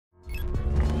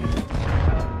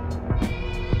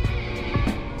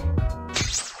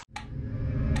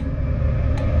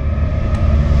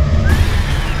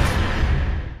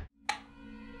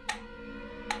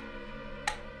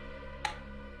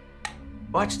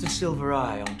Watch the silver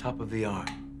eye on top of the arm.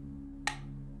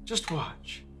 Just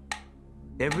watch.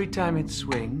 Every time it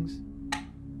swings,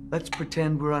 let's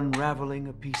pretend we're unraveling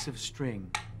a piece of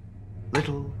string,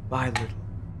 little by little.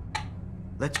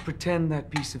 Let's pretend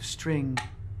that piece of string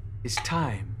is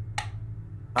time,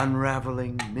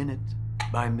 unraveling minute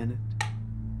by minute,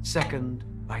 second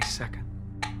by second,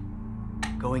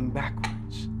 going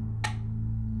backwards,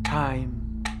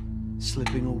 time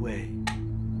slipping away.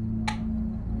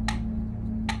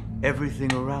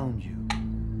 Everything around you,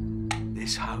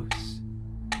 this house,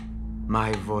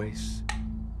 my voice,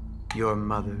 your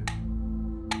mother,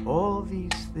 all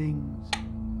these things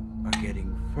are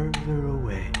getting further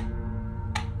away.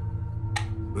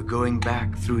 We're going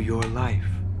back through your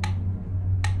life,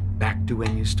 back to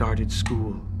when you started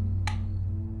school,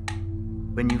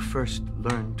 when you first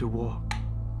learned to walk,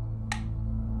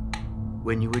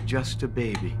 when you were just a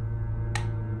baby,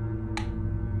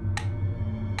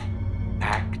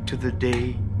 back to the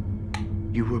day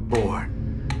you were born,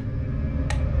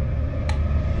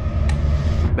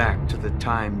 back to the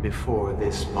time before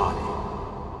this body.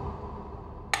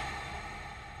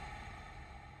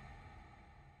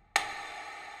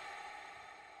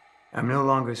 I'm no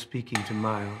longer speaking to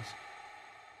Miles.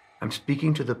 I'm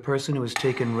speaking to the person who has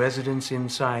taken residence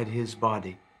inside his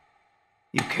body.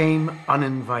 You came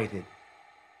uninvited.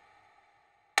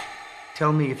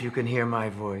 Tell me if you can hear my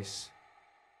voice.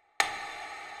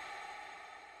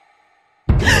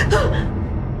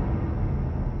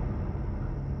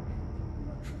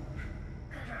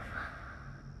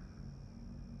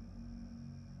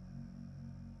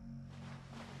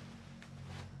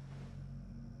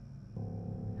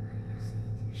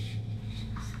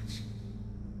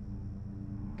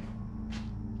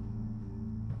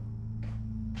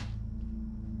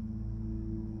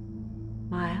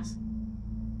 Miles?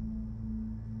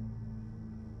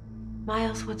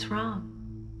 Miles, what's wrong?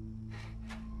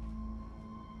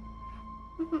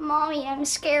 Mommy, I'm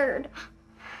scared.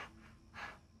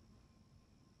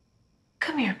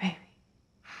 Come here, baby.